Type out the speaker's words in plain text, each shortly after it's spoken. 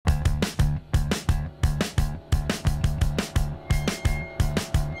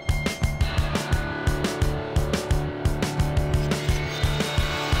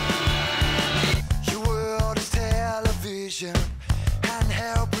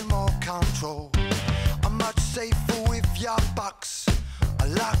control. I'm much safer with your box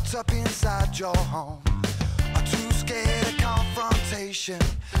locked up inside your home. I'm too scared of confrontation,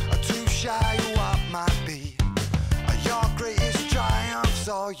 I'm too shy of what might be. Your greatest triumphs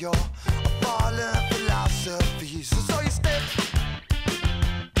or your fallen philosophies. So you step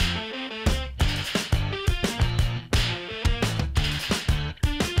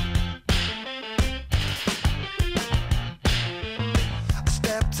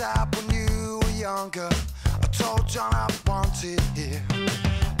out when you were younger. I told John I wanted here.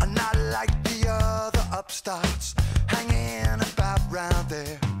 I'm not like the other upstarts hanging about round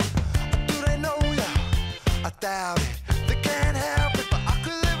there. Do they know ya? I doubt it. They can't help it, but I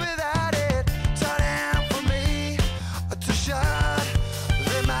could live without it. Time for me to shut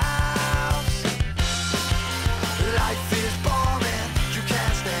their mouths. Life is boring. You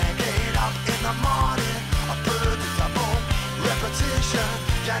can't stand getting up in the morning. A predictable repetition.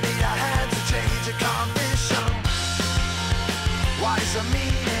 You need a hand to change your condition. What is the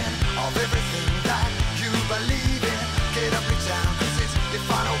meaning of everything that you believe in? Get up and down, cause it's your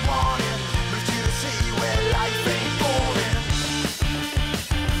final warning. Move to the city where life ain't boring.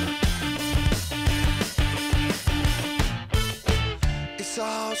 It's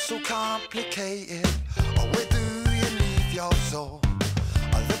all so complicated. Where do you leave your soul?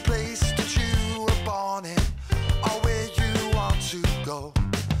 The place that you were born in, or where you want to go?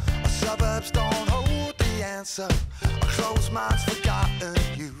 Suburbs don't hold the answer. A closed mind's forgotten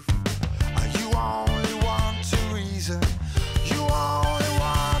youth. You only want to reason. You only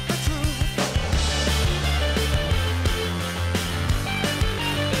want